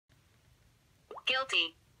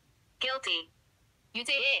guilty, guilty.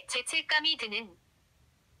 유죄에 죄책감이 드는.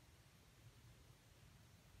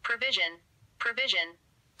 provision, provision.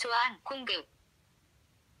 조항, 공급.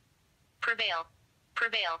 prevail,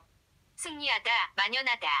 prevail. 승리하다,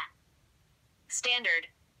 만연하다. standard,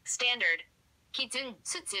 standard. 기준,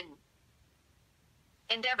 수준.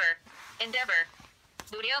 endeavor, endeavor.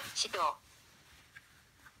 노력, 시도.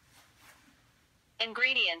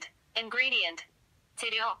 ingredient, ingredient.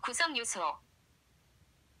 재료, 구성 요소.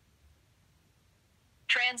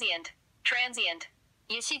 transient, transient.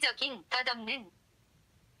 일시적인, 덧없는.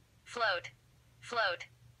 float, float.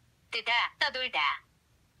 뜨다, 떠돌다.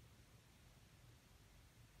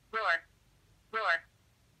 roar, roar.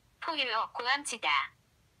 포효, 고함치다.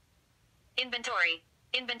 inventory,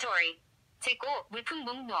 inventory. 재고, 물품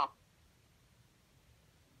목록.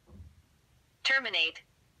 terminate,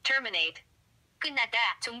 terminate.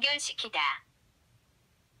 끝나다, 종결시키다.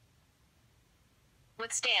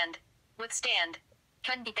 withstand, withstand.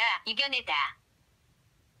 견디다, 이겨내다.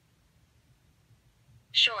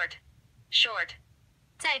 short, short.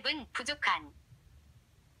 짧은, 부족한.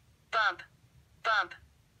 bump, bump.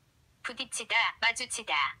 부딪히다,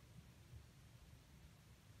 마주치다.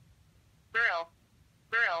 rural,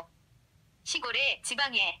 rural. 시골에,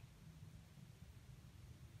 지방에.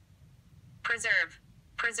 preserve,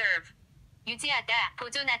 preserve. 유지하다,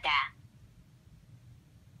 보존하다.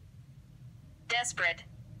 desperate,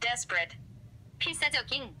 desperate.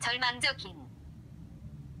 필사적인, 절망적인.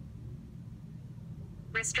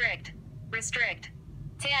 restrict, restrict.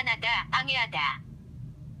 제한하다, 방해하다.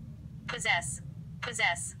 possess,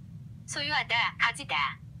 possess. 소유하다,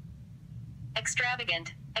 가지다.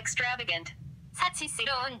 extravagant, extravagant.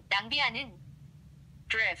 사치스러운, 낭비하는.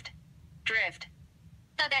 drift, drift.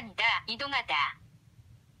 떠다니다, 이동하다.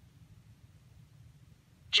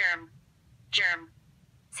 germ, germ.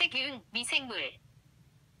 세균, 미생물.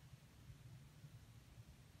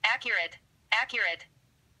 accurate, accurate.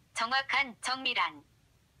 정확한, 정밀한.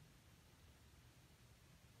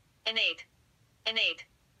 innate, innate.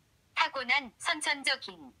 타고난,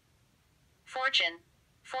 선천적인. fortune,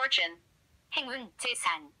 fortune. 행운,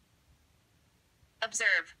 재산.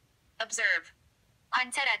 observe, observe.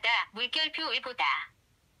 관찰하다, 물결표를 보다.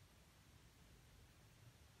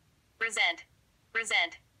 resent,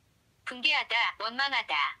 resent. 분개하다,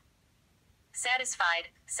 원망하다.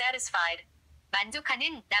 satisfied, satisfied.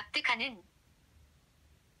 만족하는, 납득하는.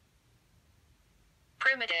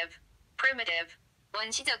 primitive, primitive.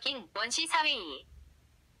 원시적인, 원시사회의.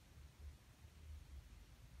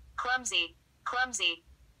 clumsy, clumsy.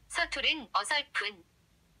 서투른, 어설픈.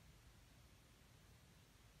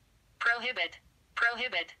 prohibit,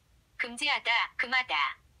 prohibit. 금지하다, 금하다.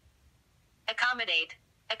 accommodate,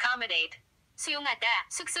 accommodate. 수용하다,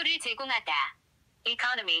 숙소를 제공하다.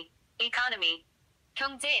 economy, economy.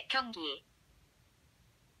 경제, 경기.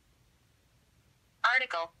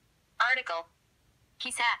 article, article.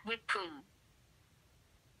 기사, 물품.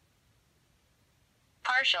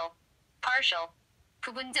 partial, partial.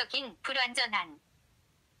 부분적인, 불완전한.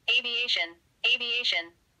 aviation,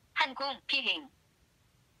 aviation. 항공, 비행.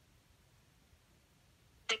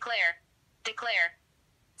 declare, declare.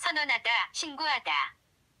 선언하다, 신고하다.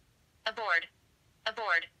 aboard,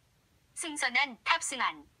 aboard. 승선한,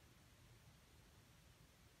 탑승한.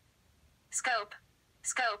 scope,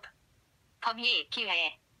 scope. 범위,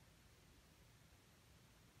 기회.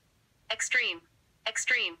 extreme,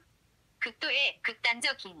 extreme. 극도의,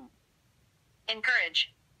 극단적인.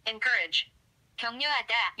 encourage, encourage.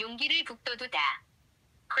 격려하다, 용기를 북돋우다.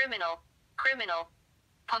 criminal, criminal.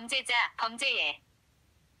 범죄자, 범죄에.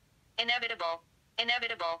 inevitable,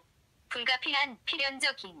 inevitable. 불가피한,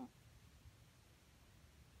 필연적인.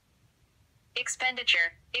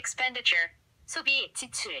 expenditure, expenditure. 소비,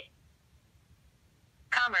 지출.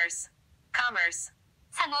 commerce, commerce.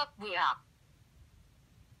 상업, 무역.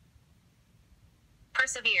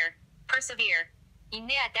 persevere, persevere.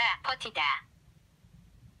 인내하다, 버티다.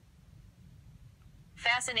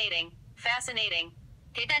 fascinating, fascinating.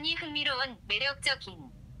 대단히 흥미로운,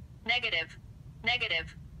 매력적인. negative,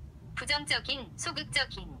 negative. 부정적인,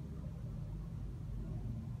 소극적인.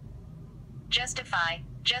 justify,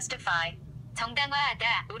 justify.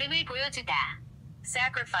 정당화하다, 옳음을 보여주다.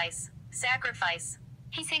 sacrifice, sacrifice.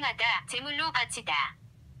 희생하다, 제물로 바치다.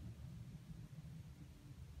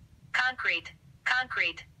 concrete,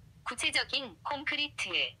 concrete. 구체적인, 콘크리트.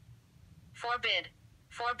 forbid,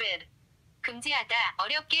 forbid. 금지하다,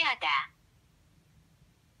 어렵게 하다.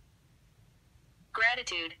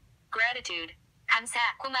 gratitude, gratitude.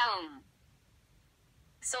 감사, 고마움.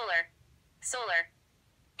 solar, solar.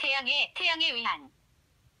 태양에, 태양에 의한.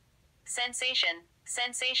 sensation,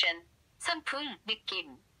 sensation. 선풍,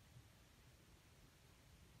 느낌.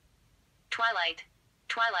 twilight,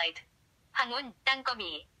 twilight, 황혼,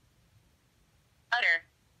 땅거미. utter,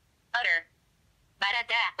 utter,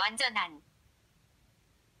 말하다, 완전한.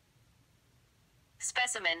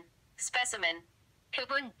 specimen, specimen,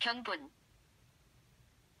 표본, 경본.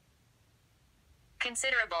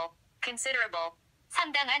 considerable, considerable,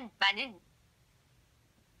 상당한, 많은.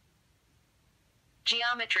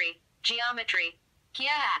 geometry, geometry,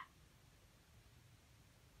 기하학.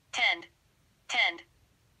 tend, tend,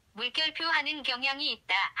 물결표하는 경향이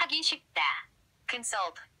있다, 하기 쉽다.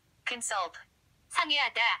 consult, consult,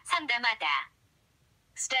 상의하다, 상담하다.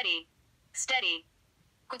 steady, steady,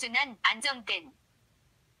 꾸준한, 안정된.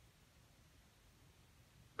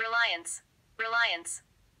 reliance, reliance,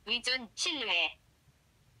 의존, 신뢰.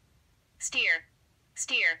 steer,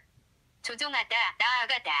 steer, 조종하다,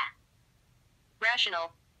 나아가다. rational,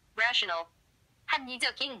 rational,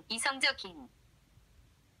 합리적인, 이성적인.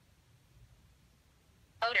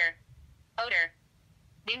 odor, odor,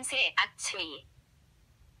 냄새, 악취.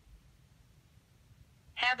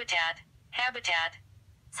 habitat, habitat,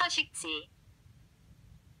 서식지.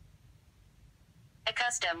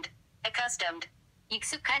 accustomed, accustomed,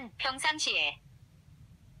 익숙한, 평상시에.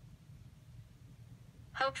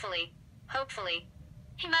 hopefully, hopefully,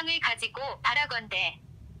 희망을 가지고, 바라건대.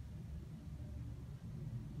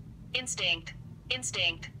 instinct,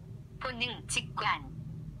 instinct, 본능, 직관.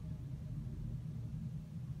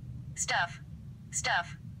 stuff,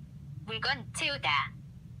 stuff, 물건, 채우다.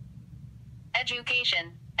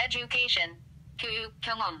 education, education, 교육,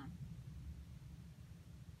 경험.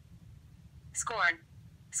 scorn,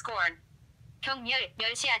 scorn, 경멸,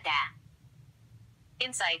 멸시하다.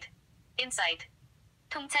 insight, insight,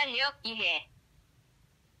 통찰력, 이해.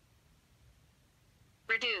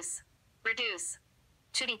 reduce, reduce,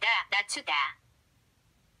 줄이다, 낮추다.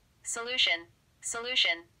 solution,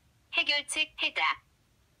 solution, 해결책, 해답.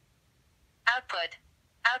 output,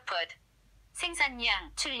 output,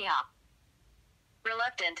 생산량, 출력.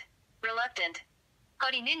 reluctant, reluctant,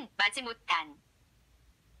 거리는, 마지못한.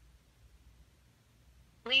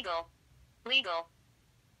 legal, legal,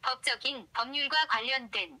 법적인, 법률과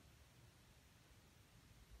관련된.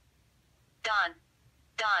 dawn,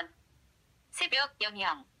 dawn, 새벽,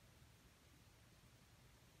 여명.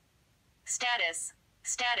 status,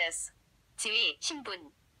 status, 지위,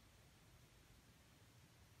 신분.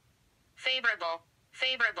 favorable,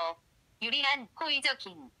 favorable, 유리한,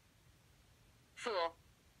 호의적인. fool,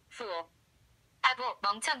 fool, 바보,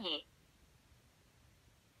 멍청이.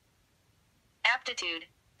 aptitude,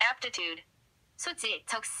 aptitude, 소질,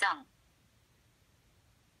 적성.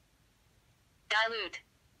 dilute,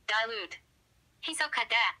 dilute,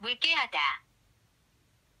 희석하다, 묽게하다.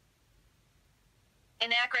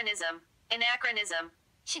 anachronism, anachronism,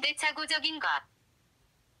 시대착오적인 것.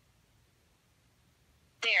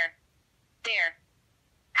 dare, dare,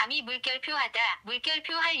 감히 물결표하다,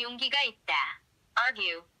 물결표할 용기가 있다.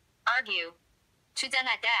 argue, argue,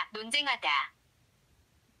 주장하다, 논쟁하다.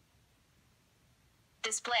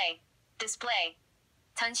 display, display,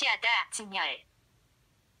 전시하다, 진열.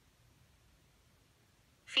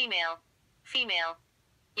 female, female,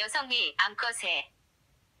 여성의, 암컷의.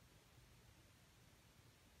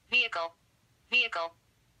 vehicle, vehicle,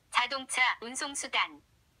 자동차, 운송수단.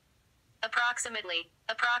 approximately,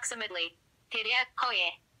 approximately, 대략,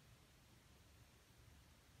 거의.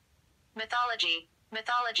 mythology,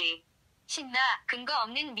 mythology, 신나, 근거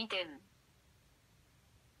없는 믿음.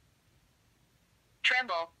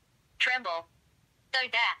 tremble, tremble,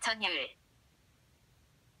 떨다, 전율.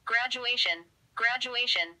 graduation,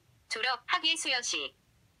 graduation, 졸업, 학예 수여식.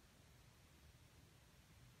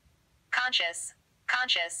 conscious,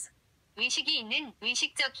 conscious, 의식이 있는,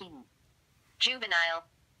 의식적인. juvenile,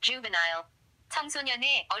 juvenile,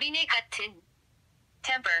 청소년의, 어린애 같은.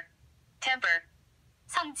 temper, temper,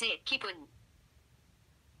 성질, 기분.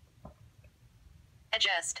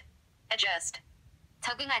 adjust, adjust,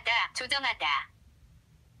 적응하다, 조정하다.